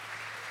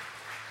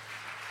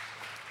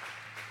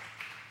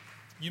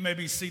You may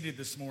be seated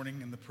this morning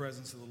in the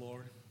presence of the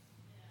Lord.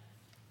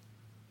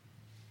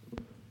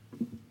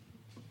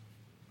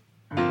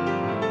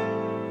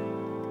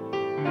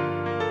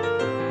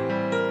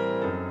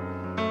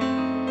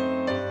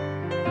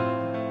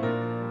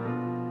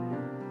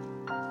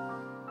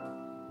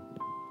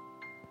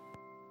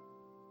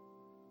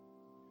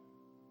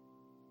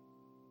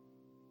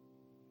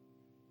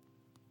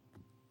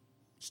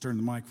 Just turn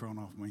the microphone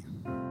off me.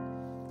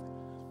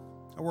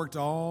 I worked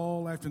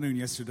all afternoon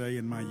yesterday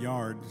in my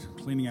yard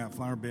cleaning out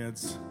flower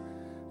beds,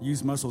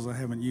 used muscles I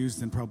haven't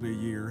used in probably a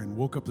year, and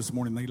woke up this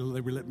morning, they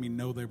were letting me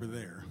know they were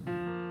there.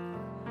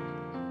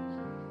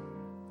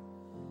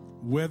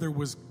 Weather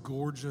was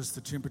gorgeous,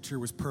 the temperature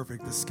was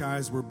perfect, the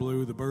skies were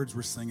blue, the birds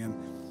were singing.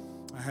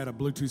 I had a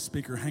Bluetooth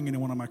speaker hanging in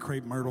one of my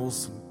crepe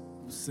myrtles,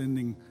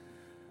 sending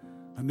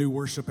a new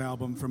worship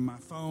album from my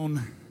phone,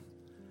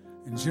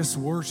 and just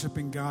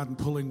worshiping God and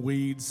pulling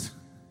weeds.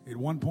 At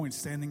one point,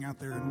 standing out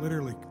there and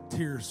literally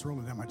tears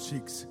rolling down my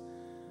cheeks,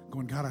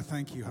 going, God, I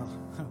thank you.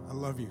 I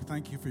love you.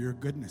 Thank you for your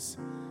goodness,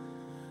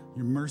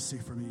 your mercy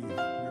for me, your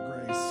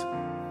grace.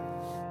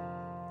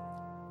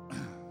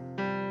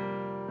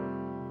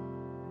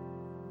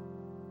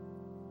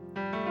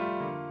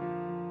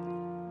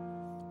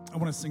 I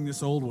want to sing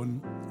this old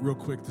one real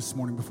quick this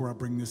morning before I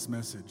bring this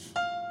message.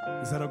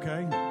 Is that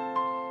okay?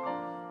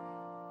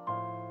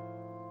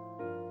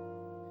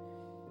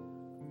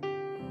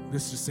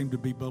 This just seemed to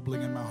be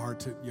bubbling in my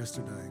heart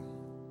yesterday.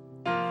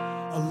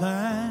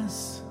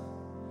 Alas,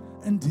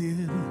 and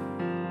did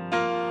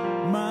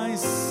my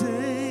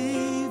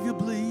Savior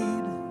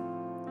bleed?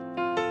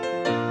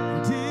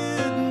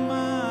 Did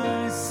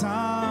my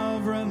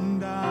sovereign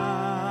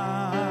die?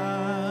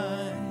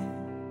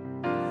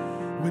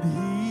 Would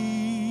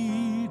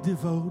he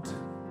devote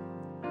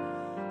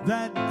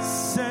that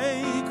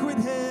sacred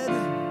head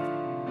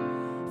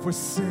for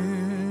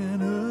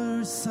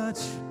sinners such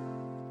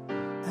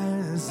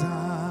as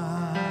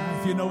I?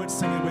 If you know it,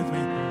 sing it with me.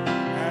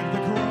 At the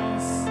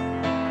cross,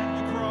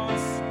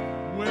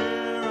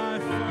 where I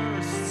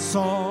first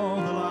saw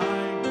the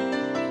light,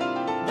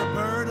 the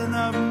burden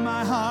of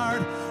my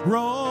heart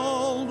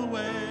rolled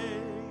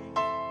away.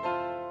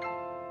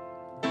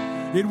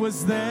 It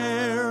was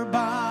there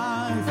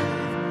by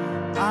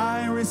faith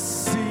I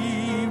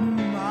received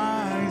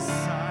my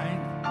sight,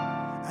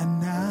 and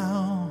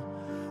now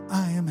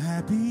I am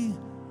happy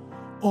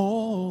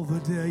all the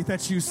day.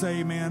 That's you, say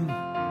amen.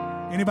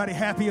 Anybody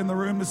happy in the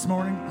room this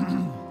morning?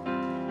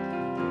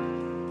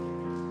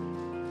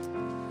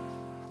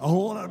 A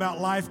whole lot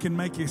about life can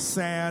make you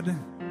sad.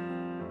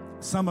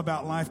 Some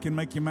about life can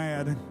make you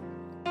mad.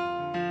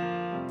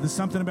 There's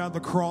something about the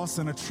cross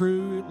and a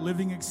true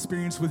living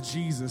experience with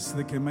Jesus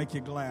that can make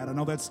you glad. I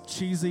know that's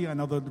cheesy. I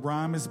know the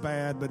rhyme is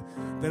bad, but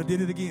I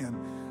did it again.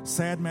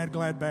 Sad, mad,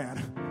 glad, bad.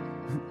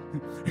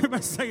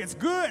 Everybody say it's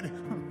good.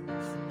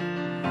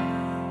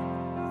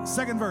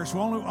 Second verse.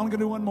 We're only going to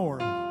do one more.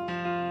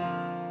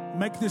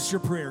 Make this your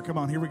prayer. Come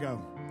on, here we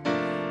go.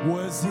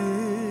 Was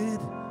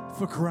it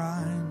for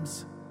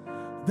crimes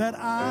that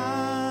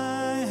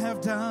I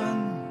have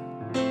done?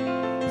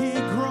 He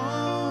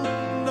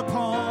groaned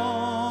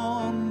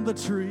upon the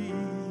tree.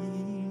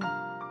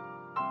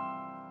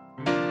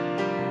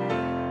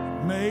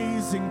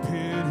 Amazing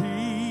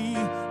pity,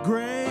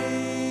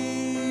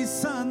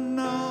 grace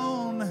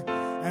unknown,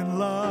 and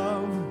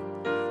love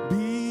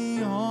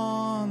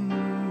beyond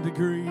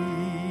degree.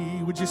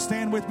 Would you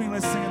stand with me?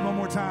 Let's sing it one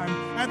more time.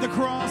 At the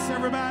cross,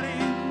 everybody.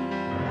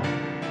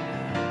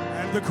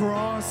 At the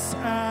cross,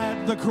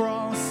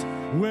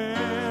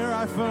 where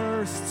I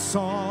first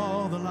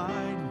saw the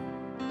light,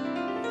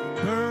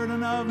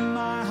 burden of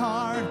my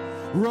heart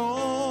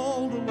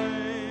rolled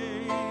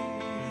away.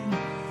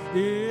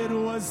 It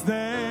was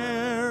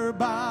there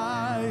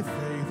by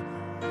faith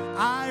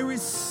I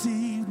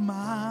received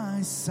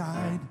my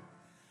sight,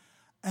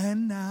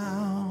 and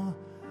now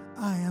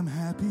I am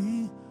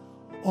happy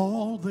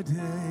all the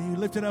day.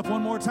 Lift it up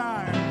one more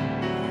time.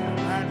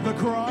 At the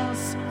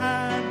cross,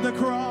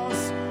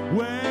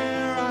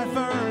 where I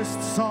first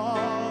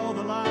saw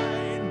the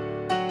light,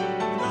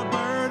 the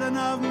burden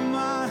of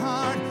my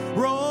heart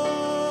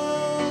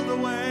rolled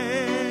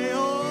away.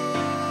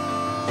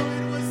 Oh,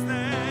 it was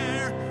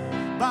there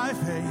by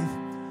faith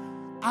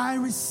I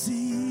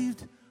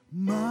received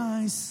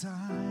my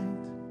sight,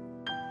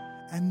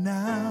 and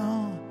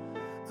now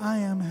I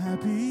am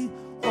happy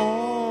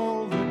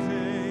all the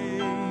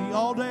day.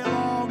 All day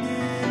long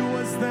it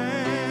was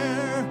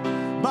there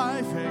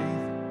by faith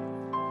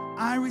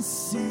I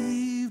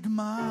received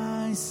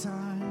my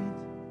sight,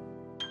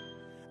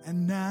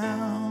 and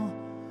now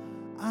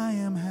I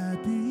am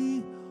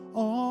happy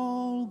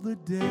all the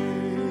day.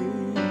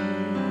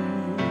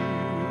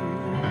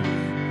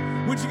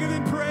 Would you give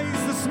him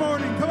praise this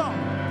morning? Come on.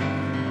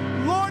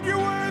 Lord, you're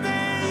worthy.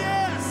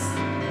 Yes.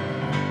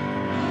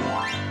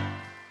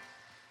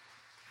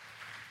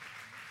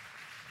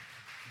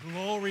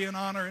 Glory and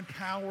honor and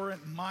power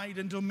and might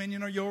and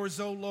dominion are yours,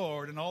 O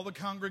Lord. And all the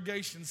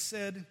congregation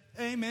said,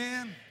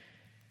 amen.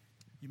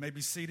 You may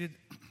be seated.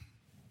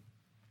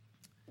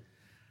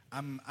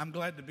 I'm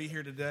glad to be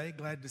here today.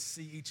 Glad to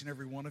see each and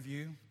every one of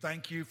you.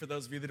 Thank you for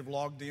those of you that have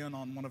logged in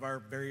on one of our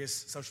various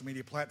social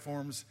media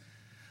platforms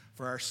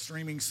for our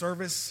streaming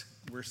service.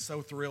 We're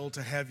so thrilled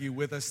to have you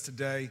with us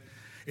today.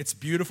 It's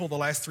beautiful. The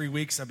last 3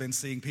 weeks I've been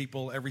seeing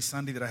people every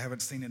Sunday that I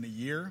haven't seen in a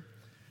year,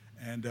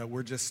 and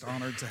we're just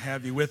honored to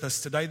have you with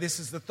us today. This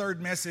is the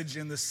third message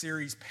in the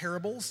series,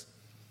 Parables,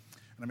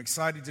 and I'm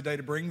excited today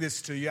to bring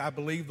this to you. I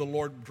believe the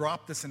Lord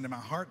dropped this into my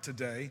heart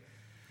today,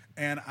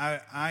 and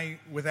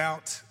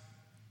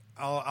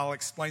I'll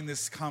explain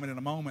this comment in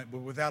a moment, but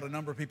without a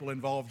number of people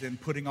involved in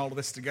putting all of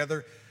this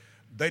together,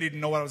 they didn't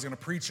know what I was going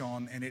to preach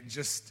on, and it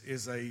just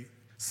is a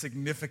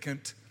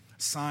significant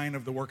sign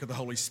of the work of the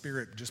Holy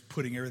Spirit, just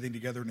putting everything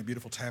together in a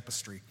beautiful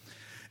tapestry.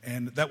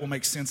 And that will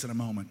make sense in a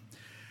moment.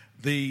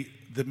 The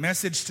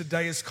message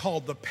today is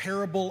called The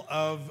Parable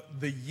of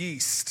the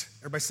Yeast.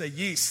 Everybody say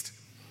yeast.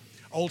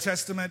 Old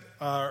Testament,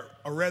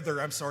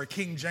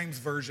 King James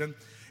Version,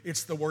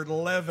 it's the word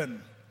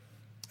leaven.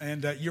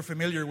 And you're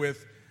familiar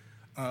with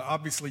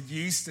obviously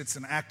yeast. It's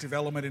an active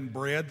element in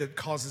bread that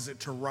causes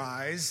it to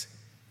rise.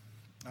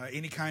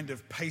 Any kind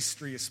of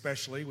pastry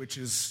especially, which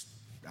is,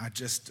 I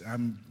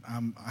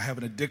have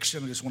an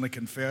addiction. I just want to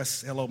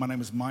confess. Hello, my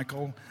name is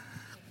Michael.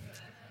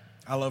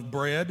 I love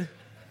bread.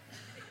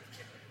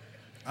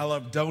 I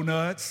love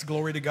donuts.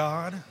 Glory to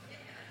God.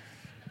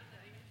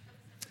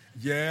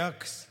 Yeah,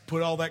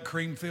 put all that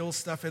cream-filled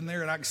stuff in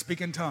there and I can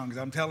speak in tongues.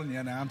 I'm telling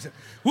you now.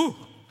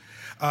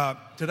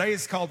 Today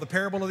is called The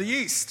Parable of the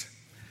Yeast.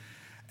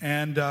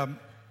 And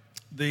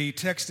the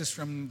text is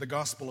from the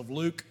Gospel of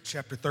Luke,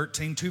 chapter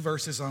 13, 2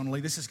 verses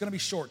only. This is going to be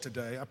short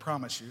today, I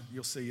promise you.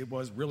 You'll see it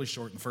was really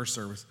short in the first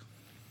service.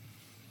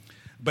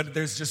 But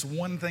there's just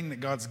one thing that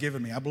God's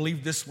given me. I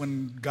believe this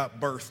one got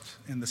birthed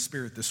in the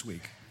Spirit this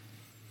week.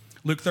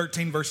 Luke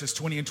 13, verses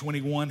 20 and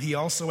 21, he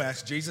also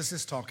asked, Jesus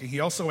is talking, he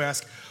also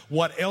asked,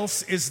 what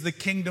else is the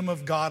kingdom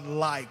of God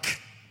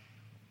like?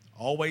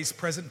 Always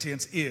present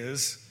tense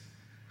is.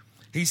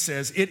 He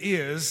says, it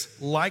is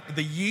like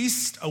the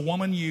yeast a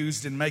woman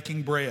used in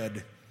making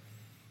bread,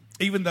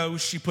 even though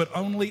she put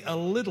only a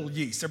little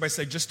yeast. Everybody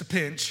say, just a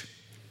pinch.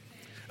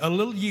 A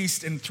little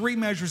yeast in 3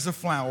 measures of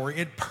flour.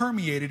 It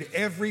permeated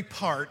every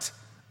part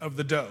of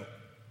the dough.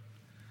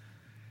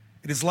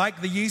 It is like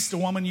the yeast a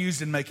woman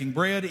used in making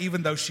bread,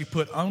 even though she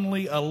put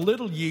only a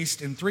little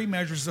yeast in 3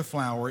 measures of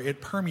flour.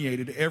 It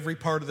permeated every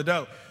part of the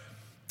dough.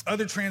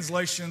 Other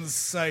translations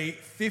say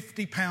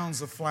 50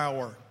 pounds of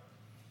flour.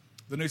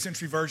 The New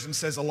Century Version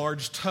says a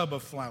large tub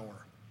of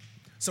flour.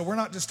 So we're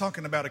not just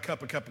talking about a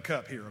cup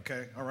here,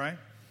 okay? All right?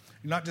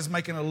 You're not just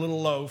making a little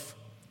loaf.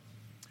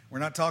 We're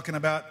not talking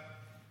about,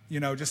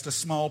 just a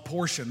small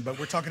portion, but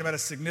we're talking about a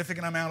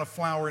significant amount of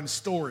flour in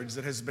storage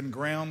that has been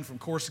ground from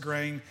coarse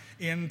grain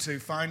into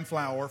fine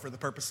flour for the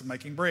purpose of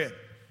making bread.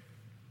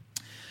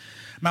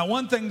 Now,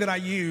 one thing that I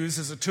use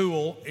as a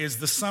tool is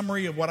the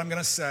summary of what I'm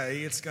going to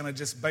say. It's going to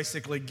just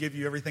basically give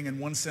you everything in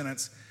one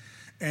sentence.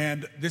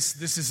 And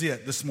this is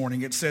it this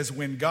morning. It says,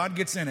 when God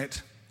gets in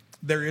it,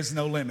 there is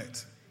no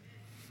limit.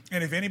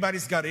 And if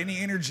anybody's got any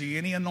energy,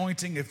 any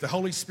anointing, if the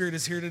Holy Spirit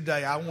is here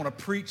today, I want to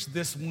preach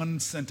this one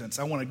sentence.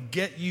 I want to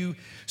get you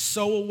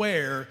so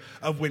aware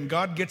of when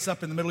God gets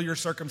up in the middle of your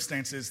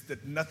circumstances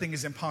that nothing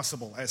is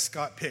impossible, as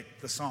Scott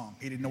picked the song.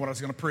 He didn't know what I was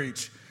going to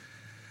preach.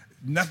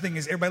 Everybody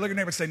look at your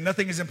neighbor and say,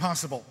 nothing is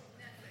impossible.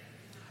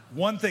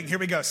 One thing, here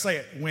we go, say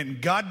it. When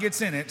God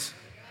gets in it,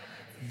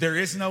 there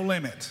is no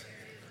limit.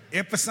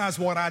 Emphasize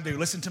what I do.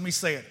 Listen to me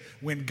say it.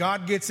 When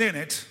God gets in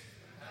it,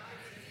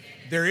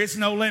 there is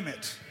no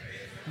limit.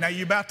 Now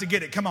you're about to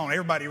get it. Come on,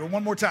 everybody.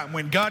 One more time.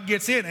 When God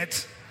gets in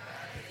it,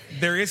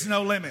 there is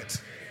no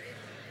limit.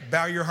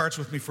 Bow your hearts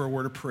with me for a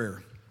word of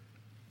prayer.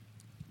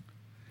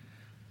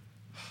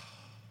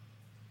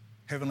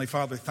 Heavenly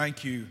Father,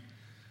 thank you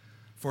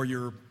for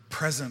your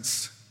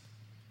presence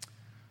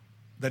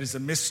that is a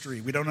mystery.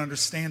 We don't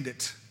understand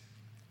it,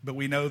 but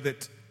we know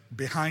that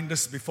behind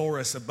us, before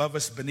us, above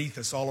us, beneath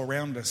us, all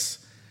around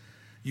us,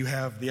 you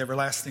have the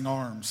everlasting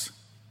arms.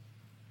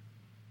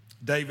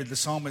 David, the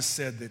psalmist,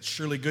 said that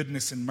surely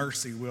goodness and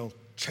mercy will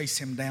chase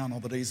him down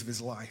all the days of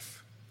his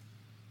life.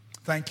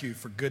 Thank you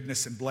for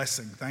goodness and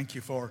blessing. Thank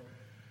you for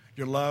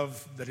your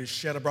love that is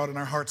shed abroad in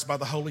our hearts by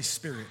the Holy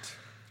Spirit.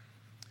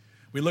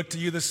 We look to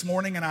you this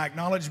morning, and I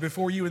acknowledge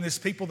before you and this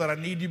people that I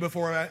need you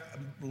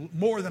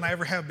more than I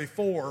ever have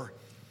before.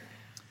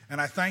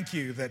 And I thank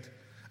you that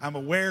I'm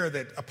aware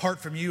that apart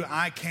from you,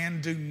 I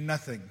can do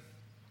nothing.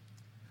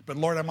 But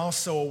Lord, I'm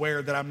also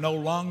aware that I'm no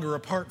longer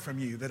apart from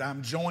you, that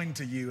I'm joined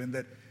to you, and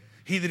that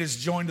he that is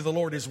joined to the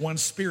Lord is one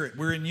spirit.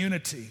 We're in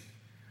unity.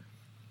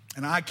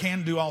 And I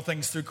can do all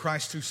things through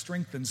Christ who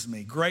strengthens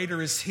me.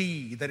 Greater is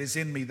he that is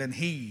in me than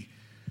he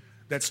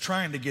that's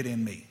trying to get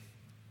in me,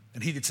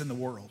 and he that's in the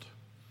world.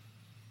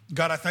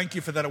 God, I thank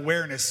you for that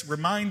awareness.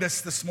 Remind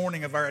us this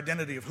morning of our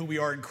identity, of who we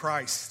are in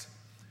Christ.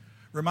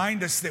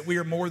 Remind us that we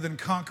are more than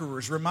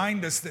conquerors.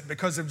 Remind us that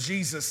because of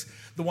Jesus,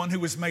 the one who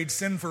was made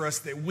sin for us,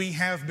 that we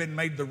have been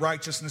made the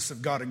righteousness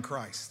of God in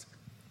Christ.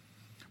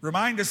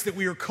 Remind us that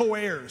we are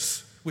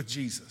co-heirs with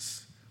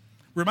Jesus.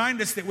 Remind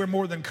us that we're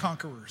more than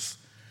conquerors.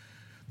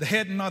 the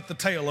head and not the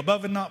tail,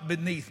 above and not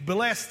beneath,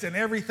 blessed in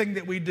everything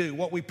that we do.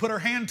 What we put our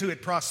hand to,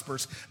 it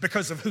prospers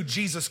because of who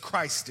Jesus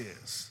Christ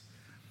is.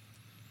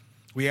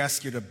 We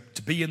ask you to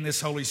be in this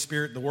Holy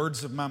Spirit, the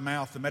words of my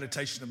mouth, the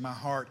meditation of my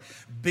heart,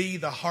 be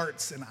the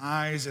hearts and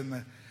eyes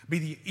and be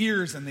the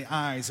ears and the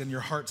eyes and your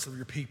hearts of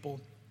your people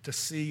to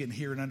see and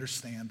hear and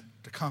understand,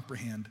 to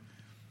comprehend.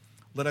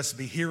 Let us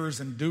be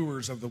hearers and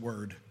doers of the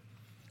word.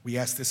 We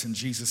ask this in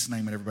Jesus'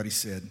 name, and everybody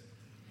said.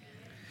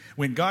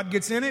 When God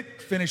gets in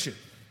it, finish it.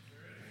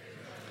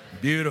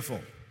 Beautiful.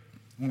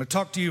 I want to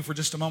talk to you for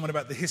just a moment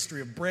about the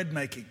history of bread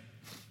making.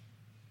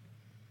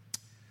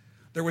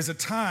 There was a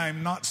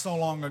time not so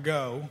long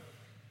ago,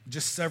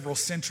 just several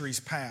centuries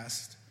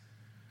past,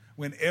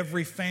 when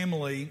every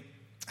family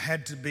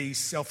had to be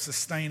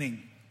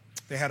self-sustaining.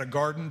 They had a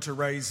garden to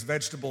raise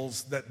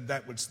vegetables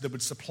that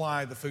would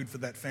supply the food for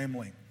that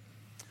family.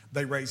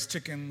 They raised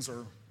chickens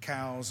or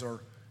cows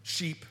or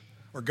sheep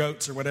or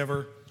goats or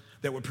whatever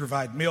that would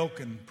provide milk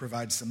and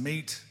provide some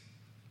meat.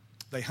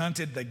 They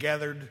hunted, they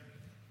gathered.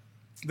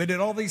 They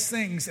did all these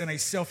things in a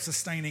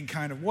self-sustaining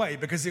kind of way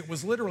because it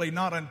was literally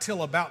not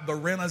until about the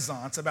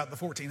Renaissance, about the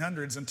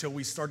 1400s, until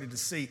we started to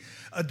see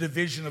a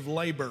division of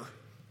labor.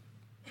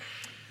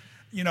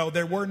 You know,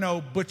 there were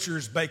no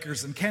butchers,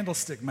 bakers, and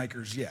candlestick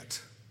makers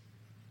yet.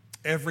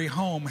 Every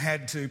home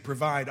had to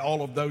provide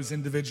all of those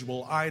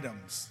individual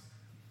items.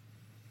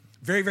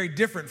 Very, very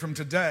different from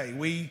today.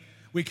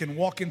 We can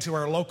walk into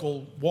our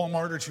local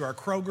Walmart or to our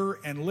Kroger,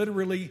 and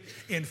literally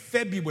in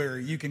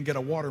February, you can get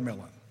a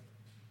watermelon.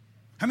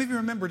 How many of you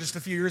remember just a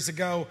few years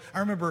ago? I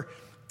remember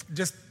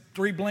just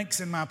 3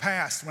 blinks in my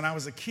past when I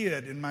was a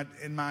kid in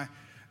my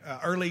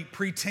early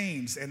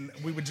preteens, and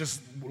we would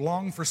just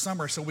long for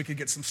summer so we could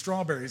get some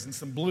strawberries and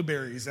some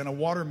blueberries and a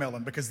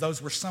watermelon because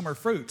those were summer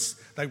fruits.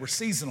 They were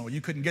seasonal. You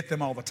couldn't get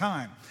them all the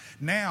time.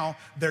 Now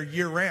they're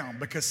year-round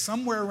because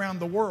somewhere around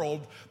the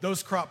world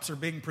those crops are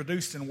being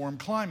produced in warm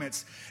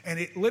climates, and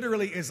it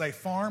literally is a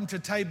farm to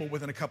table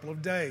within a couple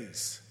of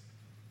days.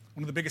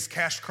 One of the biggest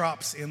cash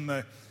crops in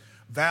the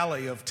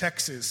valley of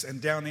Texas and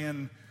down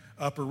in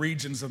upper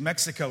regions of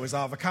Mexico is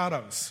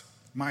avocados.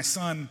 My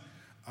son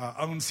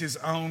owns his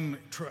own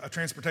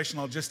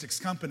transportation logistics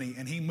company,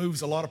 and he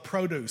moves a lot of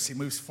produce. He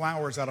moves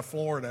flowers out of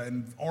Florida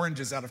and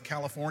oranges out of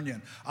California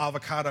and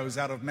avocados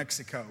out of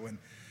Mexico and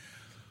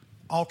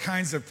all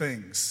kinds of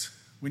things.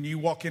 When you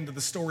walk into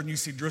the store and you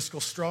see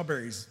Driscoll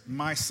strawberries,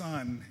 my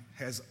son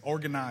has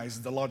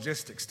organized the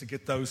logistics to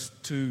get those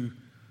to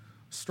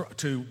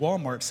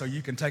Walmart so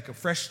you can take a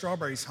fresh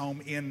strawberries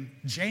home in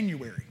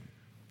January,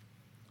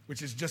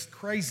 which is just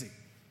crazy.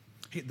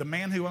 The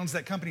man who owns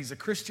that company is a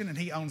Christian, and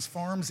he owns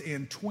farms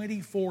in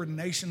 24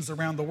 nations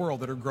around the world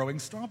that are growing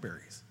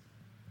strawberries.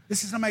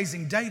 This is an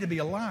amazing day to be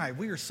alive.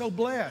 We are so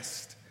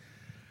blessed.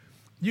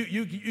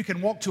 You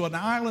can walk to an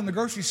aisle in the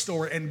grocery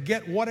store and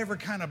get whatever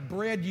kind of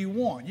bread you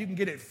want. You can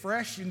get it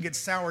fresh. You can get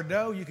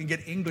sourdough. You can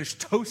get English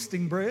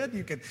toasting bread.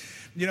 You can,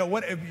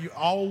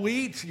 all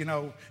wheat. You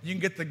can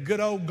get the good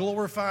old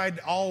glorified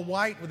all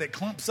white that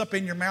clumps up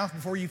in your mouth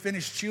before you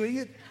finish chewing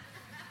it.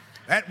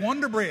 That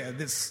Wonder Bread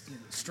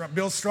that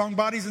builds strong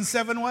bodies in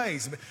 7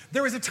 ways.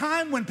 There was a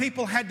time when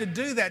people had to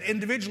do that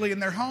individually in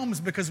their homes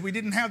because we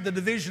didn't have the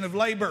division of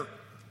labor.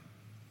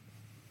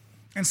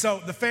 And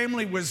so the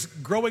family was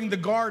growing the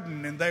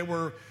garden, and they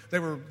were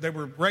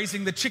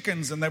raising the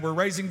chickens, and they were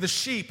raising the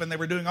sheep, and they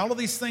were doing all of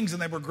these things,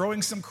 and they were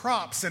growing some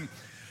crops. And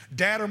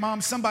dad or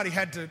mom, somebody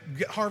had to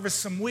harvest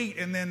some wheat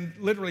and then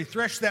literally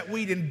thresh that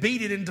wheat and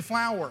beat it into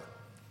flour.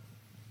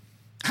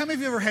 How many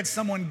of you ever had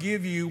someone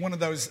give you one of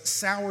those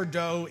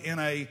sourdough in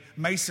a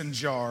mason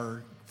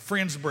jar,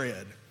 Friends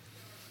bread,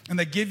 and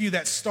they give you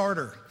that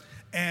starter?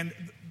 And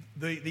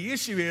the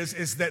issue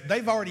is that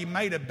they've already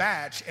made a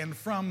batch, and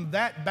from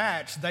that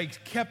batch, they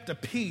kept a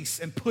piece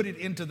and put it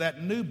into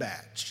that new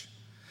batch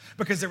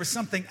because there was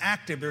something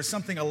active, there was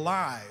something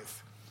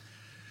alive.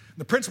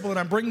 The principle that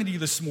I'm bringing to you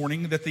this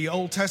morning that the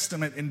Old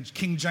Testament in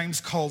King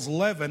James calls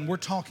leaven, we're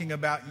talking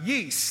about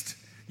yeast.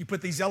 You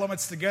put these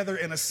elements together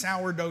in a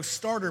sourdough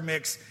starter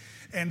mix,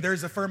 and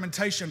there's a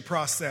fermentation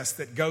process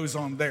that goes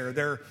on there.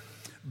 There are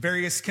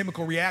various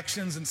chemical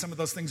reactions, and some of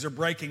those things are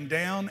breaking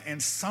down, and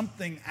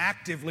something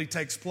actively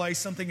takes place.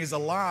 Something is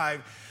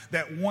alive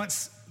that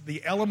once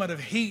the element of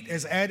heat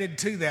is added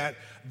to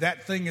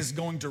that thing is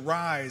going to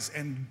rise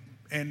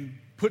and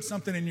put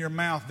something in your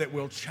mouth that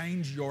will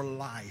change your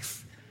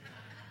life.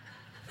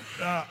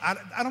 I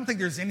don't think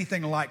there's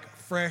anything like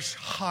fresh,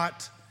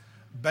 hot,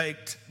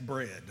 baked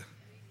bread.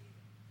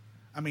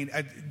 I mean,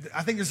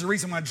 I think there's a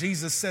reason why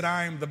Jesus said,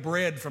 I am the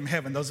bread from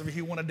heaven. Those of you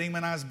who want to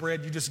demonize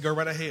bread, you just go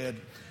right ahead.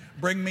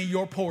 Bring me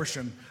your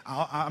portion.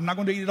 I'm not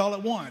going to eat it all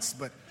at once,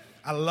 but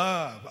I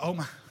love,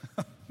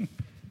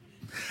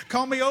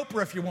 call me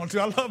Oprah if you want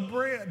to. I love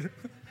bread.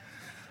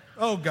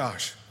 Oh,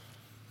 gosh.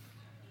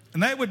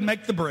 And they would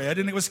make the bread,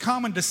 and it was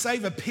common to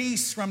save a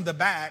piece from the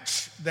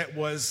batch that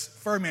was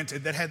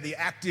fermented, that had the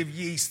active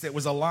yeast that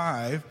was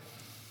alive,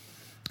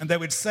 and they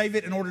would save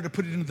it in order to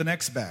put it into the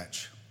next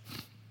batch.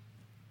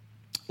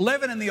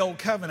 Leaven in the Old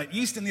Covenant,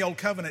 yeast in the Old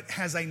Covenant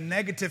has a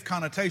negative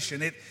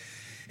connotation.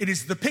 It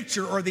is the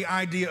picture or the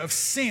idea of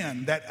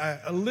sin,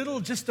 that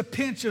just a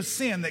pinch of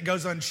sin that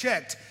goes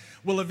unchecked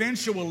will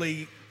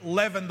eventually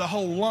leaven the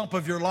whole lump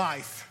of your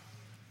life.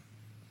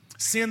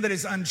 Sin that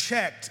is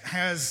unchecked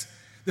has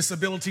this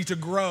ability to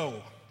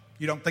grow.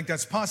 You don't think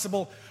that's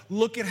possible?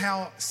 Look at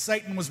how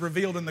Satan was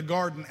revealed in the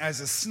garden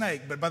as a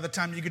snake, but by the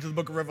time you get to the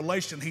book of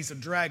Revelation, he's a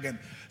dragon.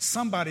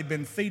 Somebody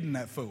been feeding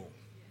that fool.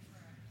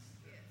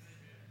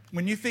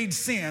 When you feed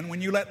sin,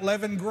 when you let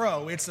leaven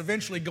grow, it's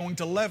eventually going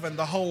to leaven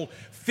the whole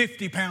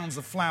 50 pounds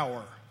of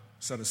flour,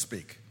 so to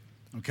speak.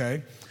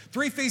 Okay?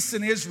 3 feasts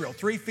in Israel,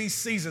 3 feast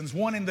seasons,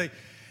 one in the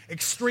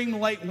extreme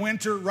late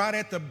winter, right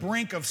at the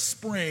brink of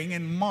spring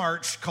in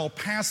March, called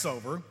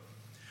Passover.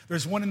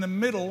 There's one in the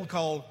middle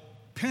called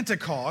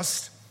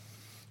Pentecost,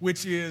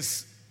 which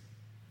is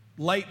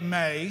late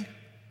May,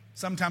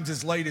 sometimes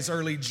as late as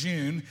early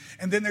June.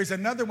 And then there's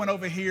another one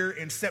over here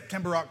in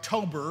September,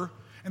 October.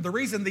 And the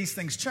reason these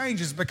things change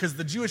is because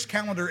the Jewish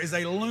calendar is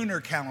a lunar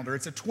calendar.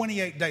 It's a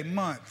 28-day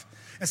month.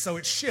 And so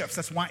it shifts.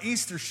 That's why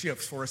Easter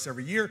shifts for us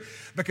every year,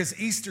 because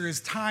Easter is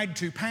tied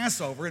to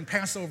Passover, and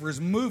Passover is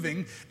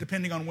moving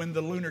depending on when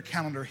the lunar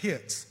calendar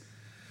hits.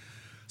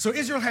 So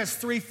Israel has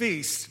 3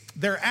 feasts.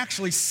 There are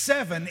actually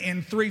 7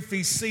 in 3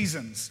 feast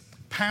seasons: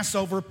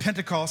 Passover,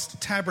 Pentecost,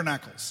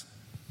 Tabernacles.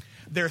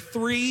 They're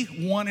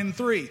 3, 1, and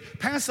 3.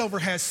 Passover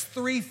has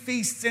 3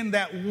 feasts in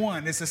that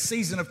one. It's a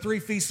season of 3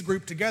 feasts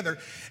grouped together.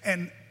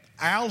 And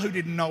Al, who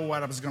didn't know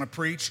what I was going to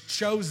preach,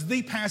 chose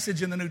the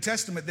passage in the New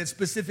Testament that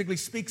specifically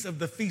speaks of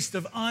the Feast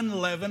of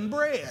Unleavened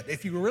Bread.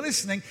 If you were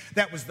listening,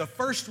 that was the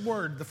first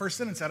word, the first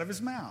sentence out of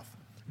his mouth.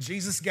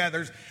 Jesus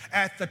gathers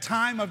at the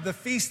time of the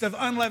Feast of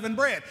Unleavened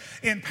Bread.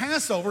 In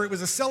Passover, it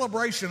was a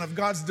celebration of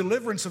God's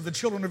deliverance of the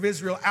children of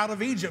Israel out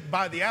of Egypt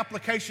by the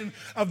application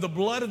of the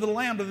blood of the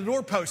Lamb to the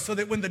doorpost, so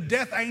that when the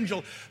death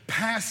angel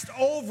passed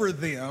over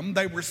them,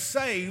 they were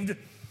saved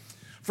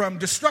from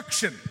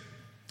destruction,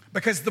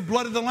 because the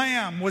blood of the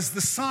Lamb was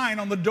the sign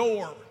on the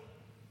door.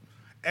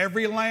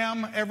 Every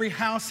lamb, every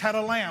house had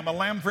a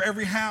lamb for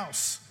every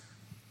house.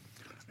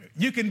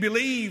 You can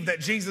believe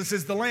that Jesus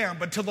is the Lamb,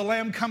 but till the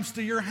Lamb comes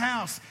to your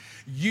house,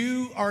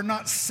 you are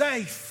not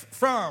safe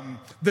from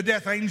the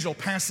death angel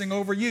passing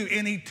over you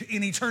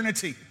in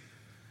eternity.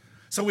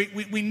 So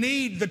we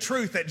need the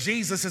truth that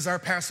Jesus is our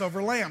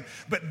Passover Lamb.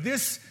 But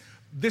this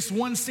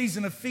one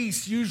season of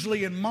feasts,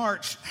 usually in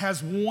March,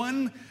 has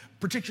one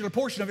particular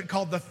portion of it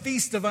called the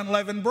Feast of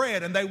Unleavened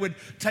Bread. And they would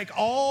take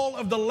all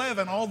of the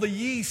leaven, all the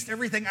yeast,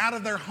 everything out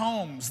of their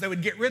homes. They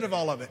would get rid of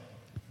all of it.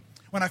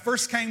 When I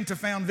first came to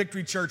found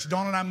Victory Church,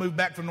 Dawn and I moved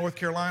back from North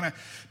Carolina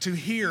to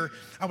here.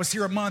 I was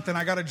here a month, and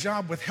I got a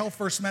job with Health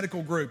First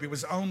Medical Group. It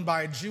was owned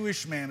by a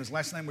Jewish man. His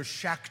last name was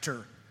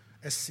Schachter,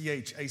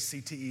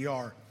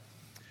 Schacter.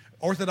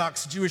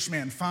 Orthodox Jewish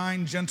man,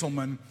 fine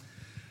gentleman.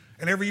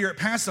 And every year at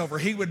Passover,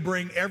 he would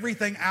bring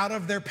everything out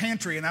of their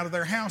pantry and out of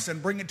their house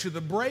and bring it to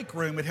the break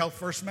room at Health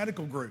First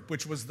Medical Group,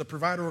 which was the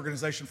provider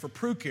organization for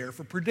PruCare,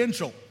 for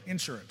Prudential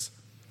Insurance.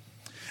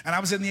 And I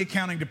was in the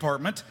accounting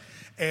department,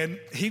 and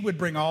he would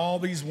bring all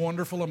these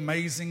wonderful,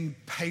 amazing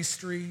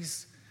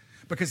pastries,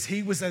 because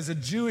he was, as a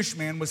Jewish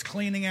man, was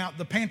cleaning out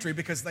the pantry,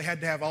 because they had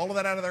to have all of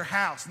that out of their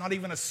house, not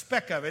even a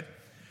speck of it,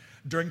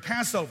 during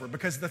Passover,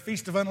 because the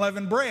Feast of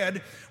Unleavened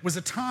Bread was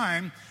a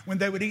time when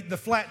they would eat the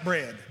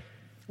flatbread,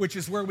 which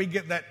is where we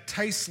get that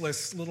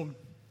tasteless little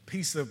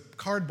piece of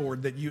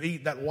cardboard that you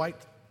eat, that white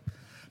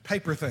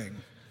paper thing.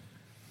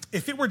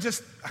 If it were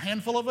just a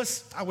handful of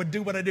us, I would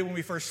do what I did when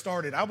we first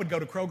started. I would go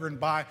to Kroger and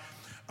buy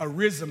a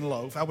risen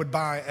loaf. I would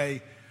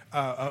buy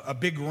a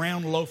big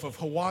round loaf of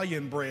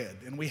Hawaiian bread,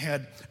 and we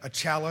had a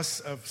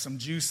chalice of some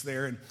juice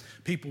there, and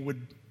people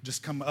would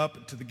just come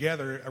up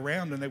together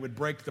around, and they would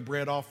break the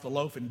bread off the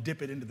loaf and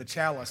dip it into the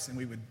chalice, and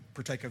we would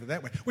partake of it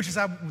that way, which is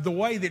the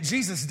way that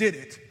Jesus did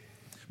it.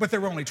 But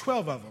there were only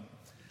 12 of them.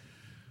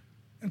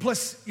 And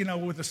plus,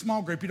 with a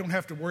small group, you don't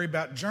have to worry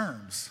about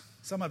germs.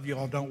 Some of you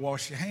all don't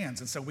wash your hands,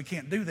 and so we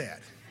can't do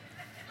that.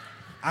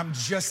 I'm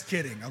just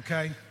kidding,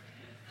 okay?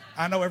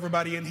 I know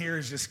everybody in here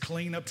is just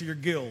clean up to your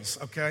gills,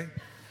 okay?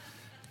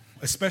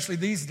 Especially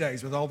these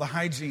days with all the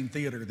hygiene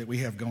theater that we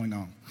have going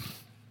on.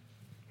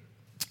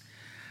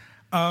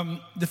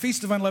 The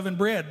Feast of Unleavened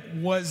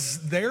Bread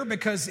was there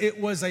because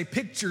it was a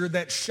picture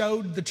that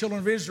showed the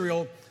children of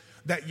Israel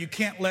that you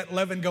can't let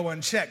leaven go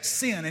unchecked,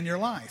 sin in your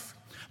life.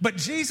 But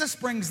Jesus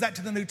brings that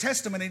to the New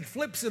Testament and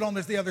flips it on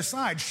the other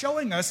side,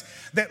 showing us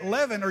that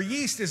leaven or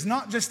yeast is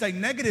not just a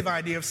negative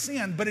idea of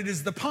sin, but it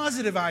is the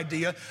positive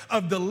idea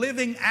of the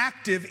living,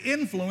 active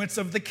influence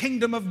of the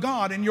kingdom of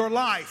God in your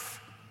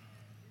life.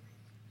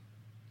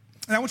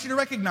 And I want you to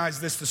recognize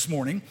this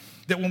morning,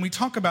 that when we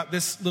talk about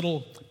this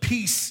little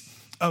piece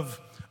of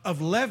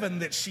leaven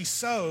that she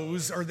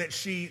sows, or that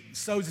she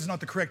sows is not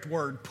the correct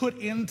word, put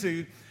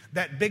into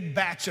that big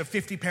batch of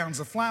 50 pounds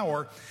of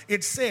flour,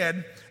 it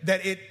said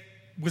that it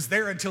was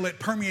there until it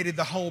permeated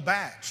the whole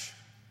batch.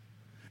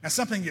 Now,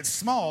 something that's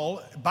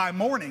small, by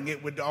morning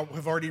it would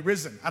have already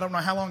risen. I don't know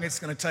how long it's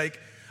going to take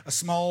a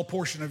small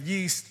portion of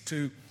yeast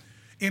to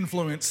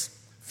influence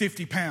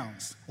 50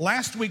 pounds.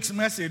 Last week's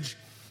message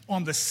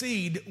on the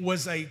seed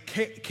was a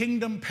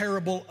kingdom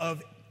parable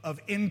of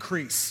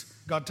increase.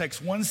 God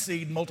takes one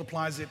seed,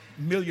 multiplies it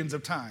millions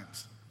of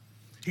times.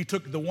 He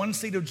took the one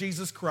seed of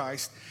Jesus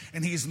Christ,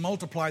 and he's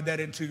multiplied that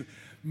into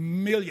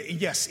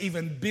millions, yes,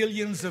 even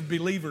billions of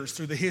believers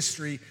through the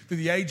history, through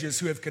the ages,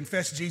 who have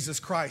confessed Jesus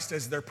Christ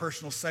as their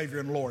personal Savior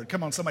and Lord.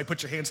 Come on, somebody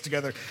put your hands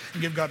together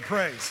and give God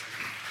praise.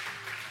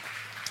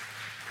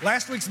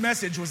 Last week's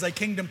message was a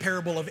kingdom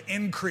parable of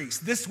increase.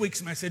 This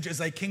week's message is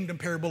a kingdom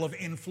parable of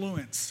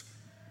influence.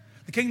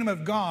 The kingdom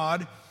of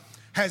God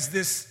has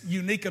this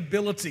unique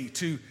ability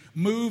to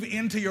move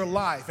into your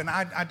life. And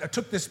I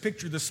took this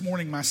picture this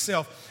morning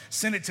myself,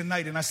 sent it to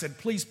Nate, and I said,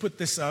 please put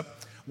this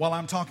up while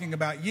I'm talking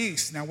about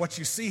yeast. Now, what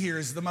you see here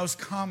is the most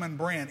common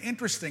brand.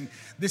 Interesting,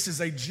 this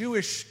is a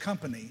Jewish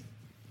company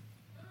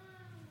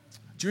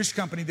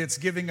that's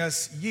giving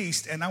us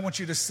yeast, and I want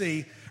you to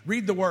see,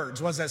 read the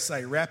words. What does that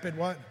say? Rapid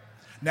what?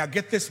 Now,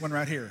 get this one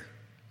right here.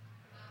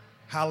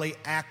 Highly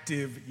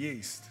active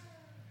yeast.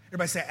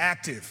 Everybody say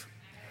active.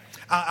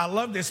 I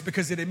love this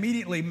because it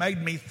immediately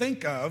made me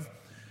think of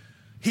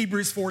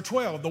Hebrews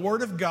 4:12. The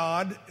word of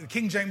God,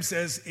 King James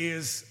says,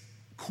 is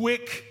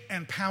quick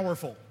and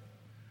powerful.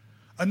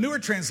 A newer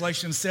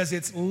translation says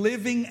it's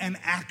living and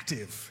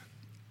active.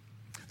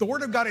 The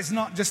word of God is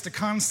not just a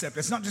concept.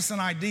 It's not just an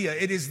idea.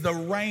 It is the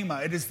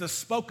rhema. It is the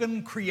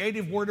spoken,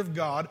 creative word of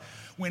God.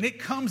 When it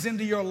comes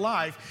into your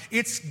life,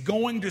 it's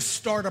going to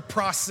start a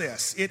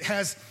process. It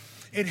has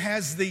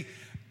the,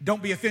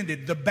 don't be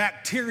offended, the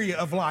bacteria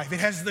of life.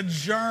 It has the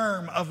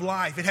germ of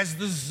life. It has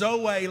the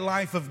Zoe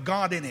life of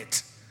God in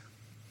it.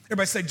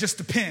 Everybody say, just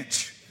a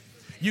pinch.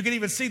 You can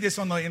even see this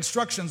on the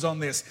instructions on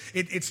this.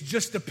 It's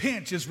just a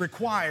pinch is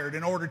required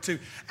in order to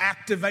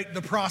activate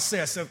the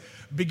process of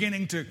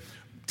beginning to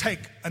take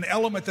an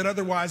element that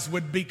otherwise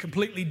would be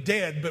completely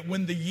dead. But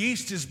when the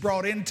yeast is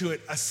brought into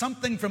it,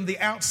 something from the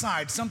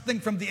outside, something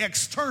from the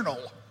external,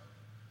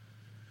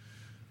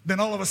 then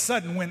all of a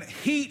sudden, when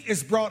heat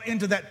is brought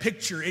into that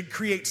picture, it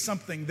creates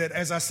something that,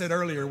 as I said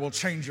earlier, will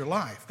change your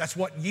life. That's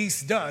what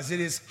yeast does. It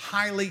is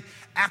highly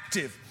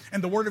active.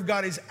 And the Word of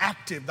God is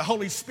active. The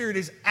Holy Spirit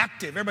is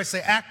active. Everybody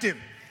say active.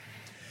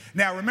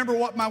 Now, remember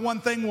what my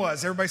one thing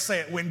was. Everybody say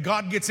it. When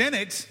God gets in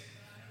it,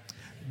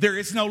 there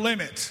is no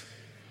limit.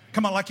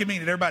 Come on, like you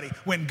mean it, everybody.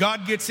 When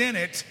God gets in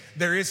it,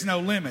 there is no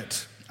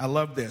limit. I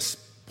love this.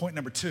 Point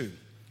number 2.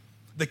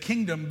 The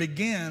kingdom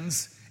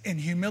begins in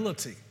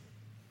humility.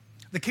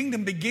 The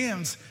kingdom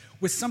begins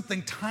with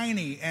something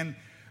tiny and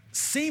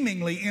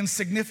seemingly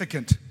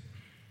insignificant.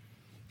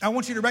 I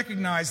want you to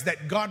recognize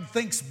that God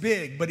thinks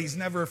big, but he's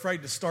never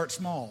afraid to start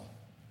small.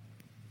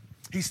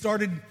 He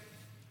started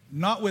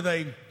not with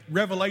a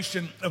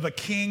revelation of a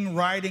king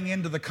riding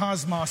into the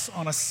cosmos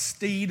on a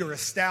steed or a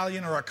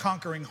stallion or a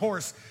conquering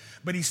horse,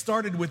 but he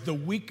started with the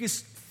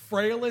weakest,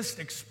 frailest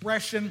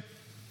expression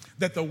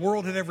that the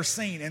world had ever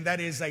seen, and that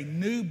is a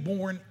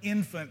newborn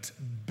infant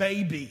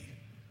baby,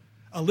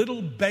 a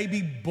little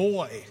baby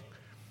boy,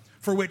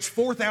 for which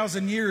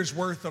 4,000 years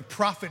worth of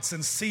prophets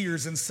and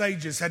seers and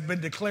sages had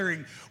been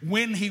declaring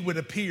when he would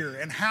appear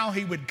and how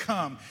he would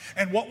come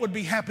and what would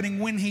be happening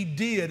when he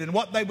did and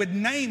what they would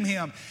name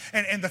him,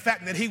 and the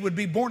fact that he would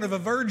be born of a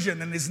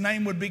virgin and his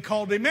name would be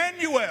called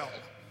Emmanuel,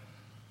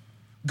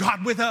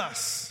 God with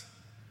us.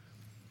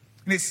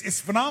 And it's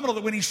phenomenal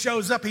that when he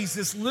shows up, he's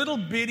this little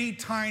bitty,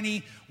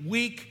 tiny,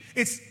 weak.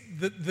 It's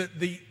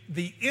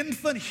the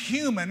infant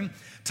human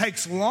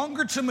takes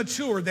longer to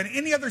mature than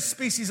any other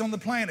species on the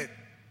planet.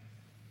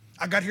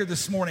 I got here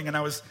this morning and it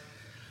was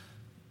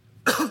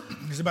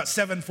about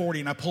 7:40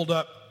 and I pulled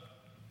up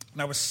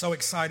and I was so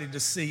excited to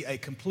see a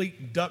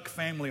complete duck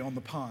family on the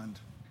pond.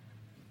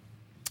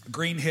 A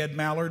greenhead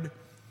mallard,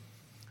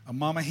 a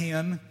mama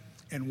hen,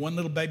 and one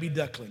little baby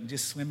duckling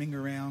just swimming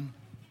around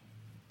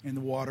in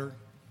the water.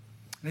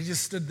 And I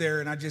just stood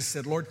there and I just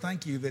said, Lord,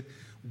 thank you that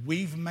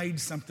we've made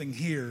something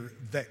here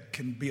that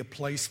can be a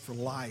place for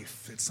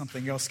life, that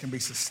something else can be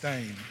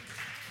sustained.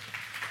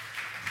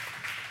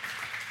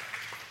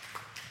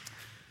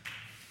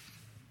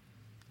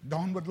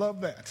 Dawn would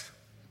love that.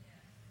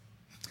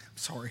 I'm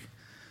sorry.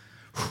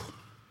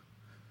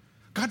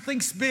 God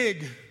thinks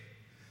big,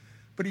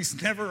 but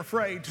he's never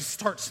afraid to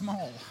start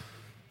small.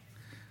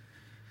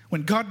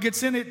 When God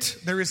gets in it,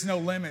 there is no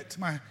limit.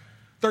 My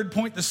third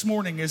point this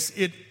morning is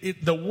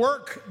the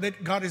work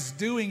that God is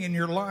doing in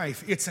your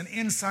life, it's an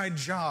inside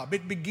job.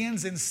 It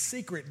begins in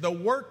secret. The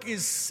work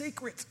is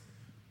secret.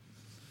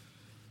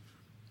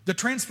 The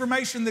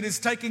transformation that is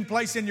taking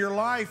place in your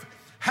life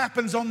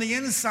happens on the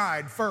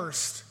inside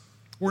first.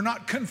 We're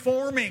not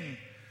conforming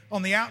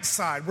on the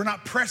outside. We're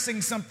not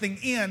pressing something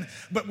in,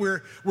 but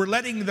we're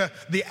letting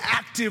the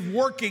active,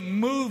 working,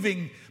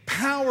 moving,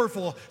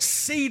 powerful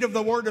seed of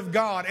the Word of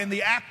God and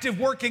the active,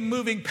 working,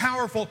 moving,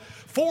 powerful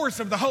force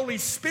of the Holy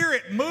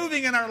Spirit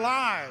moving in our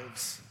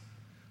lives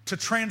to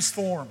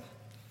transform.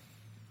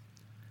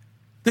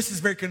 This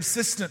is very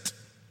consistent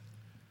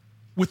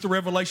with the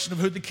revelation of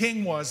who the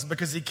King was,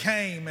 because he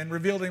came and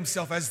revealed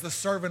himself as the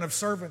servant of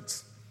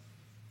servants.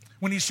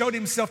 When he showed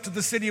himself to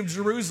the city of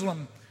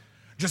Jerusalem,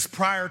 Just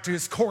prior to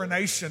his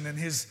coronation and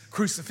his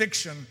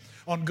crucifixion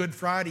on Good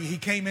Friday, he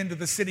came into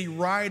the city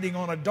riding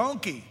on a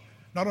donkey,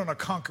 not on a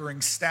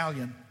conquering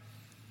stallion.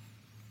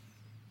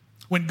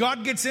 When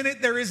God gets in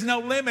it, there is no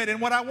limit.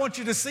 And what I want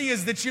you to see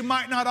is that you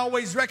might not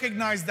always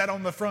recognize that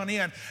on the front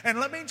end.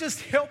 And let me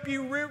just help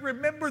you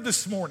remember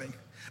this morning.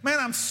 Man,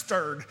 I'm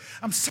stirred.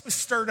 I'm so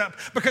stirred up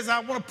because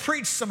I want to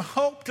preach some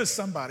hope to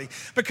somebody.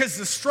 Because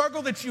the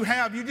struggle that you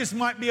have, you just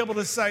might be able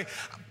to say,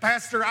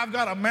 Pastor, I've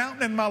got a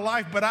mountain in my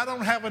life, but I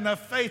don't have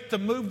enough faith to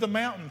move the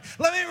mountain.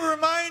 Let me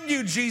remind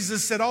you,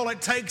 Jesus said all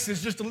it takes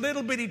is just a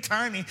little bitty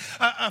tiny,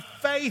 a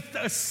faith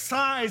the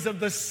size of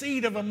the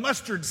seed of a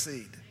mustard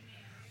seed.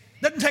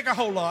 Doesn't take a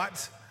whole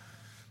lot.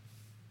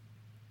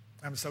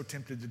 I'm so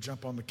tempted to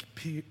jump on the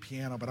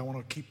piano, but I want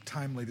to keep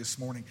timely this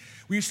morning.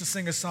 We used to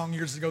sing a song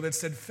years ago that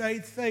said,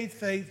 faith, faith,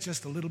 faith,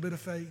 just a little bit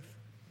of faith.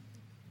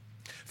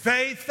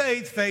 Faith,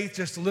 faith, faith,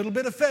 just a little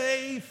bit of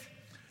faith.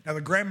 Now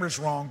the grammar's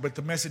wrong, but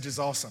the message is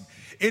awesome.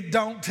 It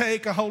don't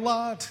take a whole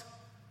lot.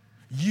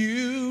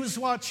 Use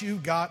what you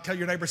got. Tell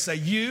your neighbor, say,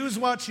 use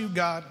what you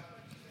got.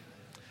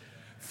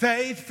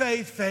 Faith,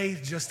 faith,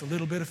 faith, just a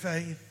little bit of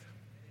faith.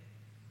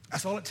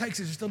 That's all it takes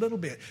is just a little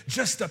bit.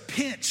 Just a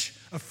pinch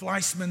of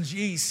Fleischmann's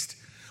yeast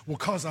will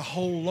cause a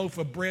whole loaf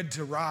of bread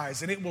to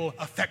rise, and it will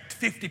affect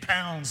 50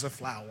 pounds of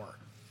flour.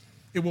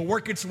 It will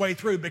work its way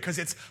through because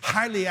it's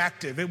highly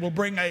active. It will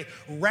bring a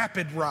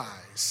rapid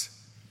rise.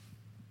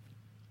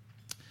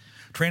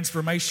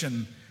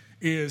 Transformation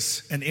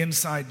is an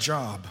inside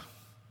job.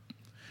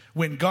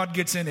 When God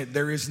gets in it,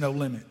 there is no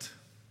limit.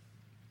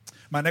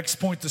 My next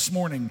point this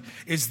morning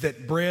is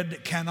that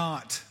bread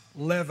cannot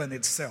leaven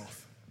itself.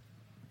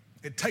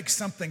 It takes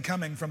something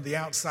coming from the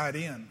outside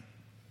in.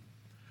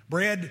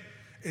 Bread,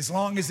 as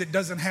long as it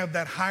doesn't have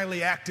that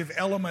highly active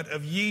element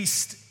of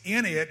yeast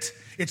in it,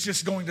 it's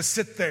just going to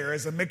sit there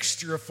as a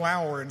mixture of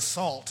flour and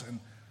salt and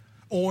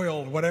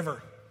oil,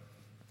 whatever.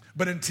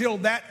 But until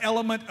that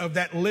element of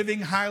that living,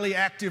 highly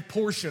active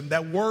portion,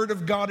 that Word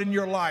of God in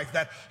your life,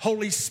 that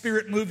Holy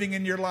Spirit moving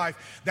in your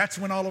life, that's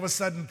when all of a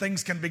sudden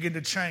things can begin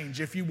to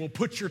change. If you will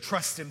put your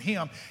trust in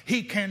Him,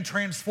 He can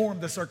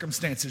transform the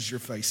circumstances you're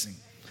facing.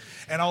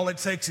 And all it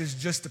takes is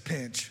just a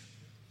pinch.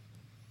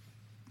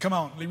 Come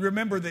on,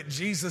 remember that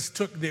Jesus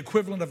took the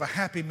equivalent of a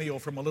Happy Meal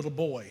from a little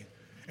boy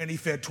and He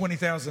fed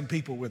 20,000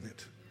 people with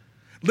it.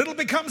 Little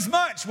becomes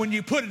much when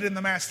you put it in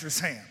the Master's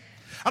hand.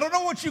 I don't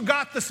know what you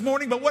got this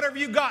morning, but whatever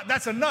you got,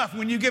 that's enough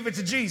when you give it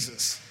to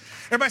Jesus.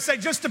 Everybody say,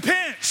 just a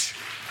pinch.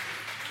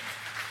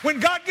 When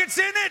God gets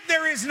in it,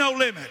 there is no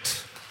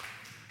limit.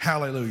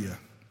 Hallelujah.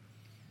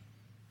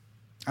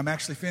 I'm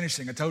actually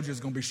finishing. I told you it was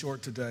going to be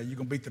short today. You're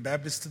going to beat the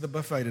Baptists to the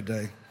buffet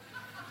today.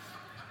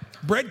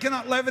 Bread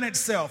cannot leaven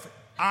itself.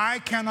 I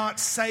cannot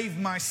save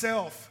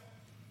myself.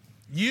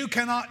 You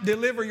cannot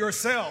deliver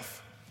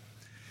yourself.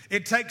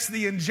 It takes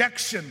the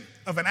injection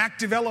of an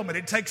active element.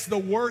 It takes the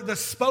word, the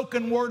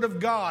spoken word of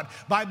God.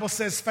 Bible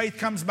says faith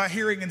comes by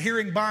hearing and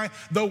hearing by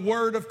the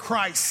word of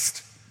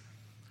Christ.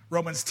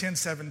 Romans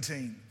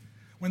 10:17.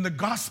 When the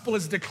gospel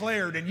is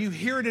declared and you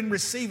hear it and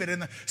receive it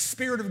and the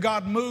Spirit of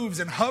God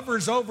moves and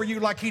hovers over you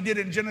like He did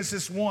in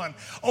Genesis 1,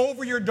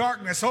 over your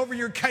darkness, over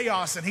your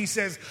chaos, and He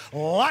says,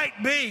 light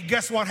be,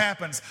 guess what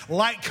happens?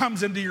 Light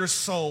comes into your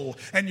soul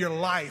and your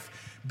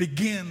life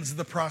begins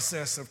the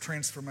process of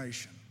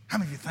transformation. How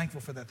many of you are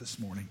thankful for that this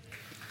morning?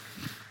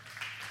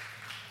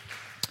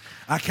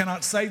 I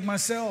cannot save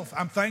myself.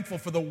 I'm thankful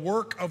for the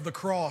work of the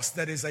cross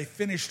that is a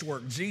finished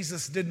work.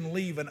 Jesus didn't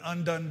leave an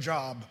undone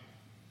job.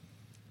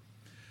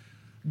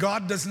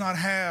 God does not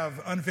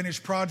have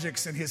unfinished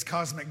projects in His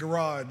cosmic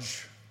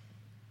garage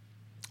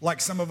like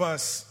some of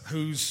us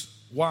whose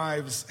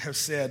wives have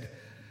said,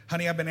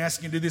 honey, I've been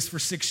asking you to do this for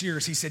 6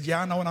 years. He said,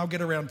 yeah, I know, and I'll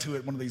get around to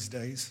it one of these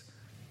days.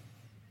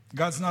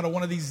 God's not a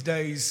one of these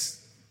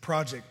days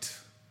project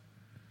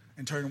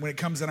in turn when it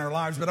comes in our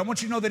lives. But I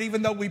want you to know that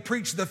even though we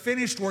preach the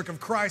finished work of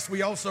Christ,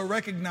 we also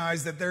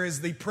recognize that there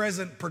is the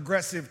present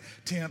progressive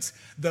tense,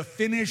 the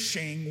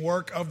finishing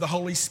work of the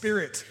Holy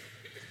Spirit.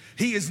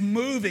 He is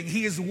moving,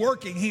 He is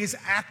working, He is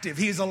active,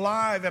 He is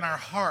alive in our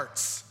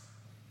hearts.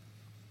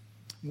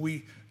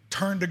 We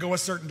turn to go a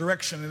certain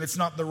direction and it's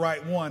not the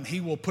right one. He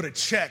will put a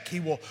check, He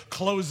will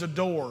close a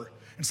door.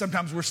 And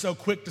sometimes we're so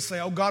quick to say,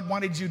 oh God,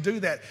 why did you do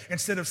that?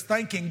 Instead of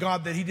thanking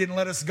God that He didn't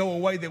let us go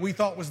away that we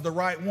thought was the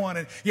right one,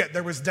 and yet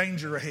there was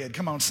danger ahead.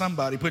 Come on,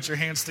 somebody, put your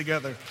hands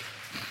together.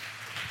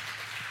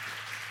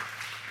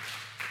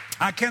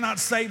 I cannot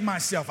save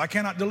myself, I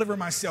cannot deliver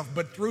myself,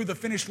 but through the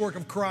finished work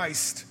of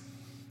Christ,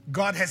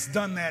 God has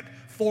done that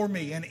for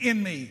me and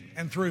in me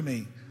and through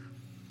me.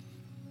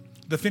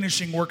 The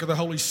finishing work of the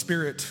Holy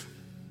Spirit.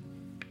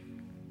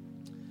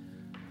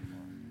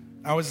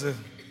 It was the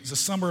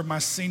summer of my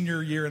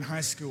senior year in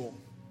high school.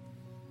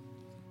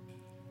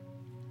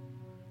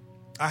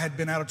 I had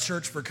been out of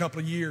church for a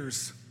couple of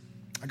years.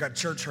 I got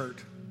church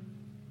hurt.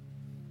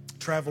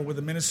 Traveled with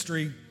a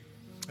ministry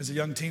as a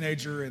young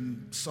teenager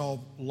and saw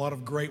a lot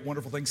of great,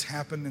 wonderful things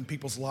happen in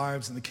people's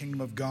lives in the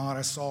kingdom of God.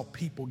 I saw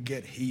people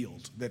get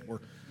healed that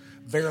were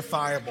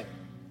verifiable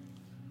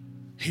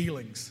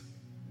healings.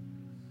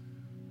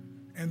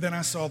 And then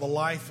I saw the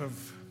life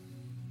of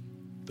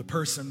the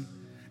person,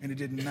 and it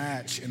didn't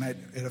match, and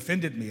it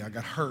offended me. I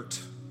got hurt.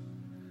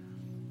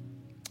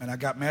 And I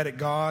got mad at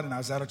God, and I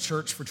was out of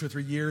church for 2 or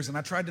 3 years, and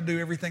I tried to do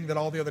everything that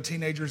all the other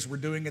teenagers were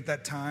doing at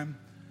that time.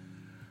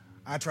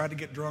 I tried to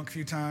get drunk a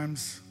few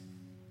times.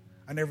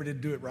 I never did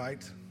do it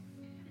right.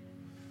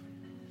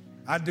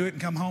 I'd do it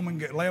and come home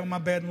and lay on my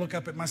bed and look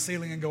up at my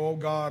ceiling and go, oh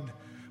God,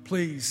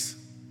 please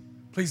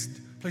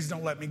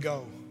don't let me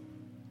go.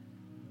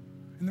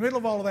 In the middle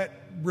of all of that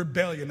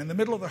rebellion, in the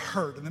middle of the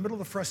hurt, in the middle of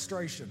the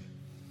frustration,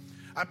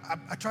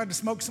 I tried to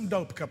smoke some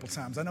dope a couple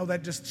times. I know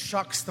that just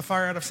shocks the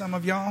fire out of some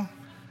of y'all.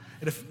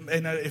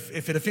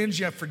 If it offends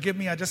you, forgive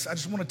me. I just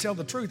want to tell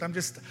the truth.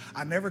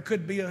 I never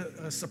could be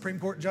a Supreme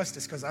Court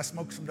justice because I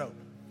smoked some dope.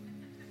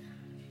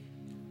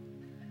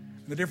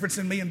 The difference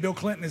in me and Bill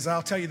Clinton is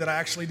I'll tell you that I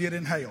actually did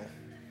inhale.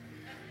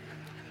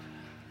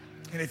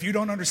 And if you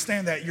don't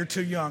understand that, you're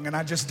too young, and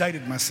I just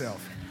dated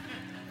myself.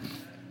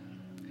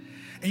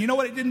 And you know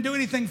what? It didn't do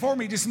anything for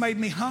me. It just made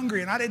me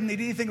hungry, and I didn't need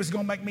anything that was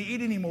going to make me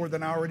eat any more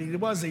than I already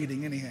was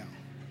eating anyhow.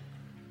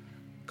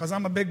 Because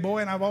I'm a big boy,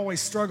 and I've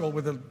always struggled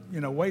with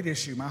a weight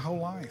issue my whole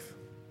life.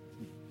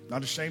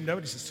 Not ashamed of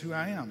it. It's just who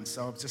I am.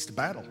 So it's just a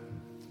battle.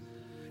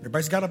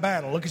 Everybody's got a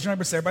battle. Look at your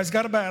neighbor and say, everybody's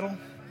got a battle.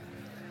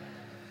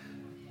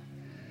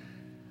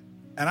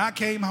 And I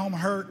came home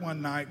hurt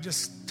one night,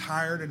 just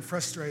tired and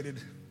frustrated.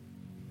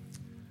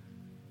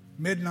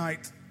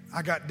 Midnight,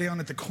 I got down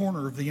at the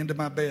corner of the end of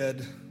my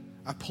bed.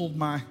 I pulled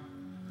my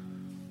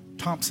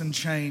Thompson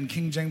Chain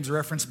King James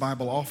Reference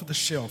Bible off of the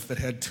shelf that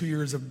had 2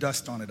 years of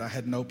dust on it. I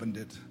hadn't opened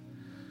it.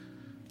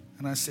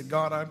 And I said,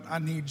 God, I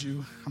need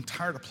you. I'm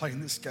tired of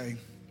playing this game.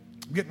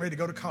 I'm getting ready to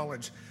go to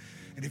college.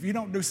 And if you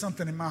don't do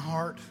something in my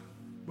heart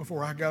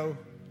before I go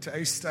to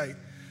A-State,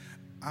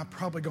 I'm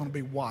probably going to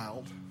be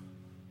wild.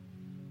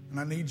 And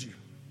I need you.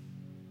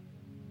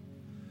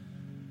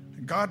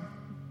 And God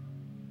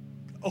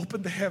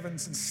opened the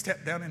heavens and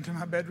stepped down into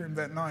my bedroom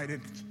that night.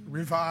 It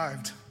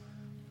revived,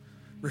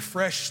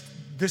 refreshed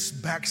this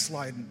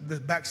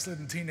the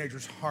backslidden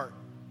teenager's heart.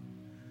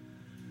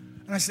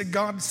 And I said,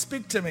 God,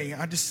 speak to me.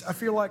 I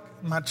feel like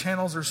my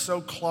channels are so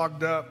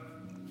clogged up.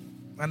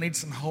 I need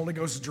some Holy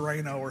Ghost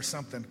Drano or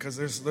something, because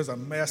there's a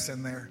mess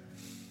in there.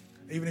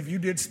 Even if you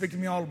did speak to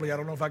me audibly, I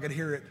don't know if I could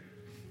hear it.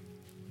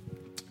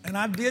 And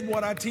I did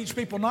what I teach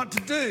people not to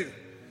do.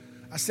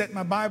 I set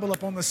my Bible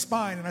up on the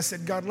spine and I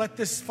said, God, let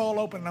this fall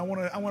open. I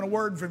want a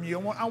word from you.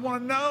 I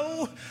want to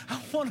know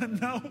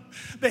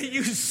that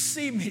you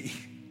see me.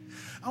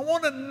 I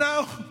want to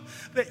know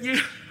that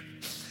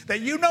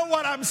you know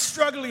what I'm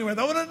struggling with.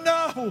 I want to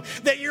know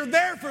that you're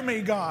there for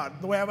me,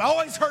 God. The way I've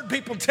always heard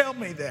people tell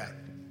me that.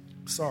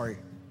 Sorry,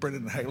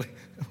 Brendan and Haley.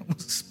 I'm going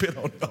to spit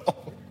on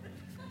y'all.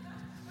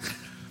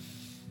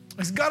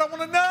 I said, God, I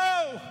want to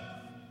know.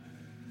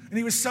 And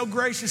he was so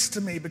gracious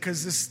to me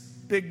because this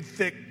big,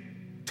 thick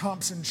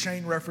Thompson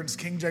Chain Reference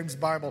King James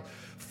Bible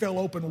fell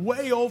open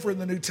way over in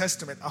the New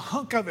Testament. A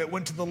hunk of it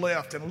went to the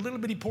left and a little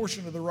bitty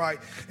portion to the right.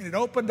 And it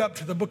opened up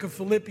to the book of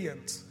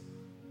Philippians.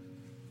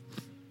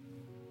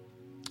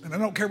 And I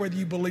don't care whether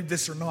you believe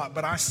this or not,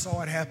 but I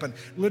saw it happen.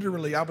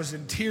 Literally, I was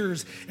in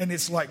tears, and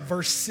it's like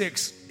verse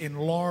 6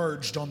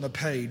 enlarged on the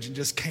page and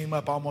just came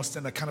up almost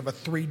in a kind of a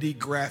 3D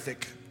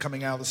graphic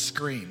coming out of the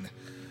screen.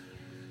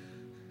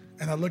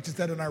 And I looked at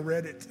that and I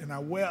read it and I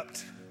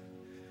wept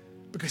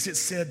because it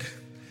said,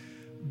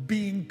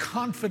 being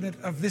confident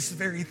of this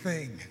very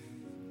thing,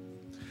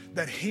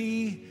 that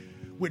he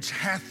which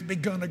hath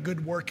begun a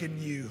good work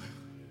in you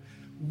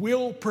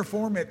will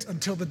perform it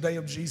until the day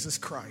of Jesus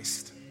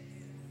Christ.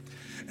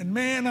 And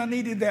man, I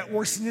needed that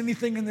worse than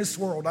anything in this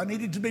world. I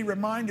needed to be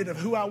reminded of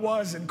who I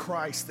was in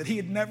Christ, that he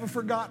had never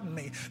forgotten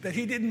me, that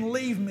he didn't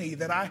leave me,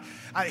 that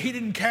he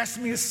didn't cast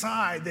me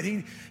aside, that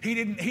he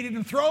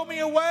didn't throw me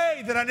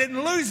away, that I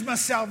didn't lose my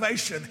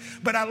salvation.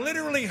 But I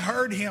literally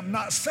heard him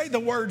not say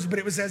the words, but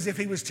it was as if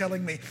he was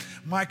telling me,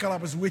 Michael, I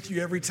was with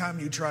you every time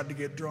you tried to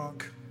get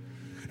drunk.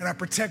 And I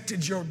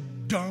protected your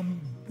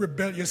dumb,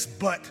 rebellious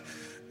butt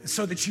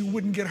so that you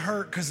wouldn't get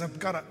hurt because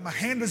my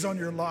hand is on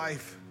your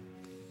life.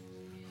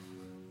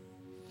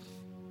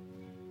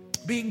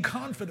 Being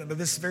confident of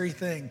this very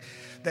thing,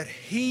 that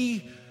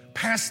he,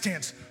 past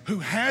tense, who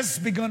has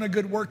begun a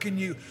good work in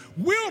you,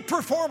 will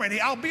perform it.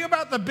 I'll be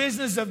about the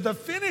business of the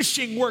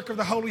finishing work of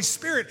the Holy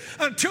Spirit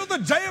until the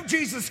day of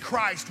Jesus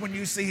Christ when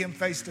you see him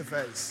face to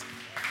face.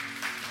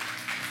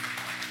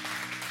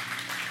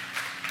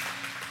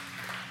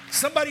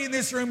 Somebody in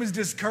this room is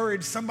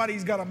discouraged.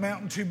 Somebody's got a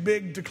mountain too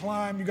big to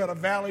climb. You got a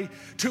valley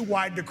too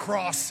wide to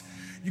cross.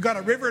 You got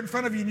a river in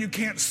front of you and you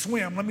can't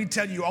swim. Let me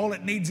tell you, all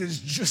it needs is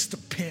just a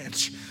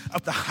pinch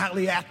of the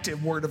highly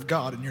active Word of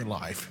God in your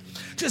life.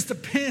 Just a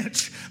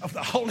pinch of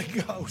the Holy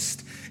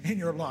Ghost in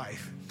your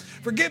life.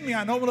 Forgive me,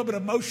 I know I'm a little bit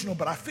emotional,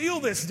 but I feel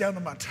this down to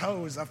my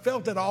toes. I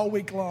felt it all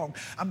week long.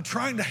 I'm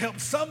trying to help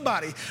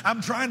somebody.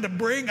 I'm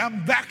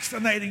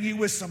vaccinating you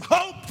with some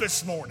hope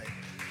this morning.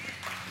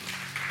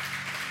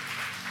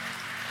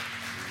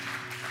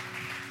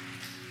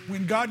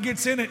 When God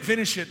gets in it,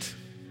 finish it.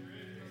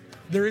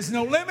 There is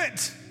no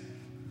limit.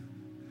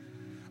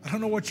 I don't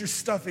know what your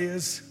stuff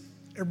is.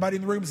 Everybody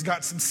in the room has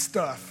got some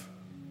stuff.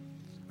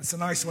 That's a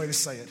nice way to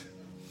say it.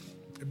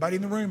 Everybody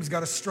in the room has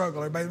got a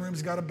struggle. Everybody in the room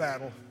has got a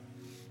battle.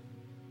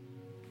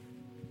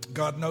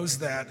 God knows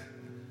that.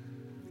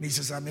 And he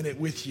says, I'm in it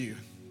with you.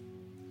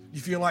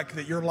 You feel like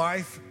that your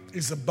life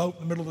is a boat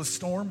in the middle of the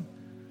storm?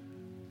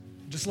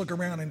 Just look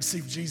around and see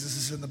if Jesus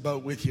is in the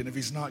boat with you. And if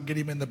he's not, get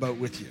him in the boat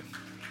with you.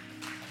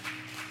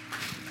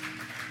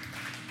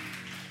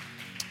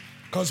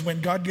 Because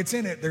when God gets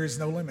in it, there is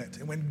no limit.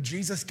 And when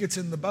Jesus gets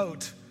in the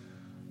boat,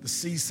 the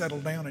seas settle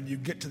down and you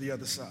get to the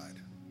other side.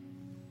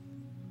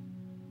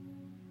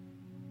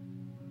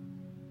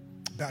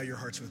 Bow your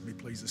hearts with me,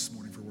 please, this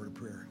morning for a word of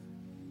prayer.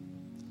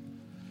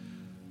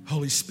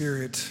 Holy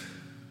Spirit,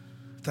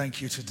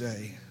 thank you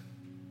today.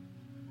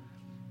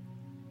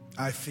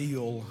 I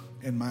feel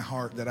in my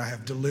heart that I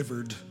have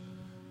delivered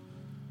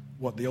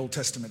what the Old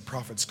Testament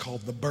prophets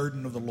called the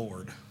burden of the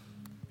Lord.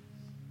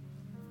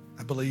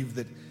 I believe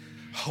that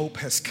hope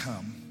has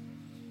come.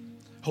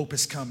 Hope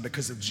has come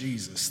because of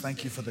Jesus.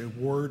 Thank you for the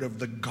word of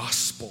the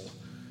gospel,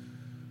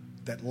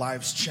 that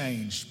lives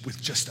changed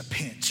with just a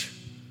pinch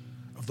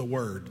of the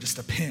word, just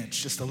a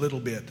pinch, just a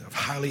little bit of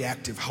highly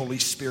active Holy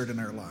Spirit in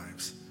our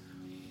lives.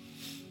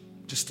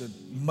 Just a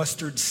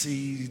mustard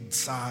seed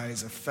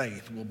size of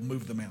faith will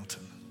move the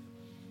mountain.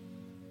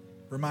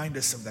 Remind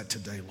us of that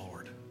today,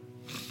 Lord.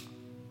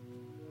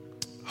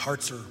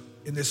 Hearts are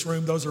in this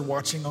room, those are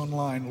watching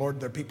online.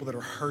 Lord, there are people that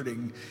are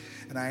hurting.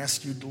 And I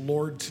ask you,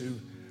 Lord, to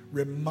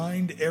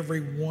remind every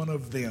one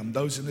of them,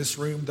 those in this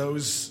room,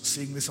 those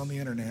seeing this on the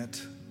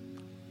internet,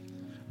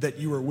 that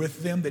you are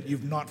with them, that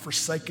you've not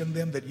forsaken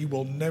them, that you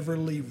will never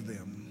leave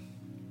them.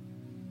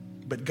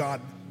 But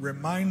God,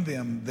 remind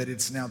them that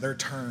it's now their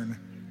turn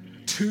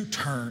to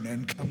turn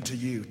and come to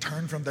you.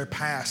 Turn from their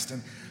past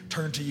and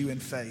turn to you in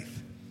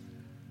faith.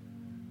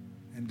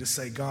 And to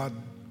say, God,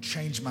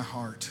 change my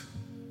heart.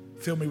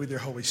 Fill me with your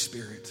Holy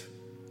Spirit.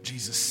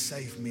 Jesus,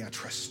 save me. I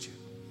trust you.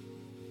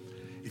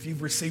 If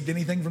you've received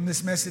anything from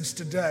this message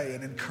today,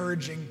 an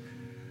encouraging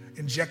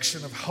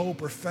injection of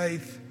hope or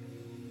faith,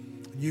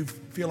 you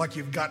feel like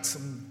you've got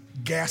some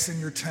gas in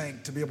your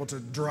tank to be able to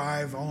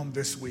drive on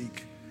this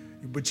week,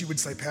 but you would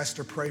say,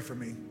 Pastor, pray for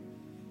me.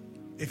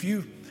 If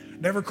you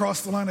never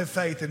crossed the line of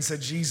faith and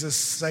said, Jesus,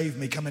 save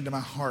me, come into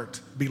my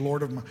heart, be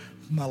Lord of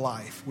my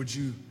life, would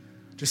you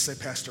just say,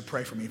 Pastor,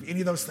 pray for me? If any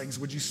of those things,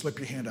 would you slip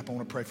your hand up? I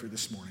want to pray for you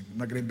this morning. I'm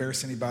not going to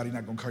embarrass anybody,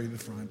 not going to call you to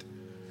the front,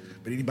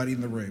 but anybody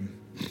in the room.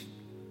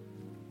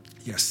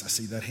 Yes, I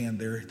see that hand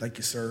there. Thank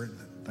you, sir.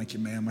 Thank you,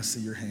 ma'am. I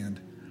see your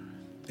hand.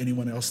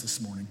 Anyone else this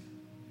morning?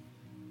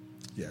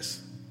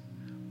 Yes.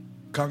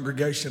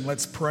 Congregation,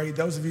 let's pray.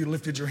 Those of you who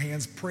lifted your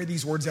hands, pray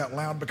these words out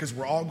loud because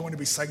we're all going to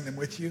be saying them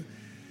with you.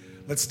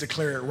 Let's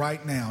declare it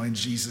right now in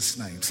Jesus'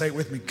 name. Say it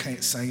with me,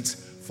 saints.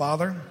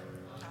 Father,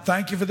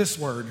 thank you for this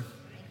word.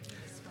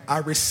 I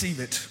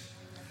receive it.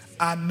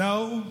 I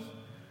know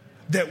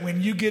that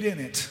when you get in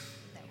it,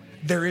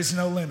 there is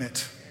no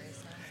limit.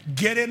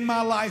 Get in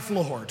my life,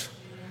 Lord.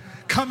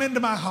 Come into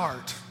my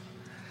heart.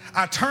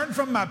 I turn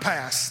from my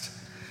past.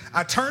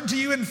 I turn to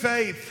you in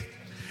faith.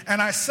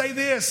 And I say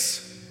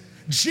this,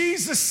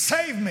 Jesus,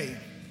 save me.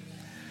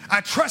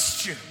 I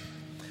trust you.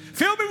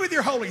 Fill me with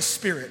your Holy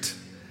Spirit.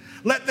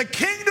 Let the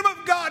kingdom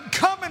of God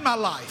come in my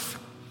life.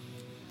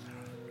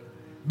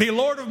 Be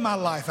Lord of my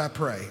life, I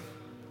pray.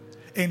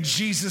 In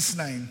Jesus'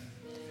 name.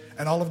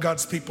 And all of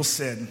God's people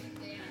said,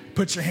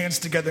 put your hands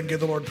together and give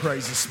the Lord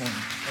praise this morning.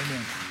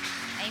 Amen.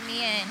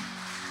 Amen.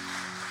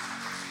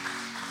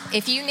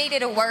 If you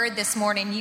needed a word this morning,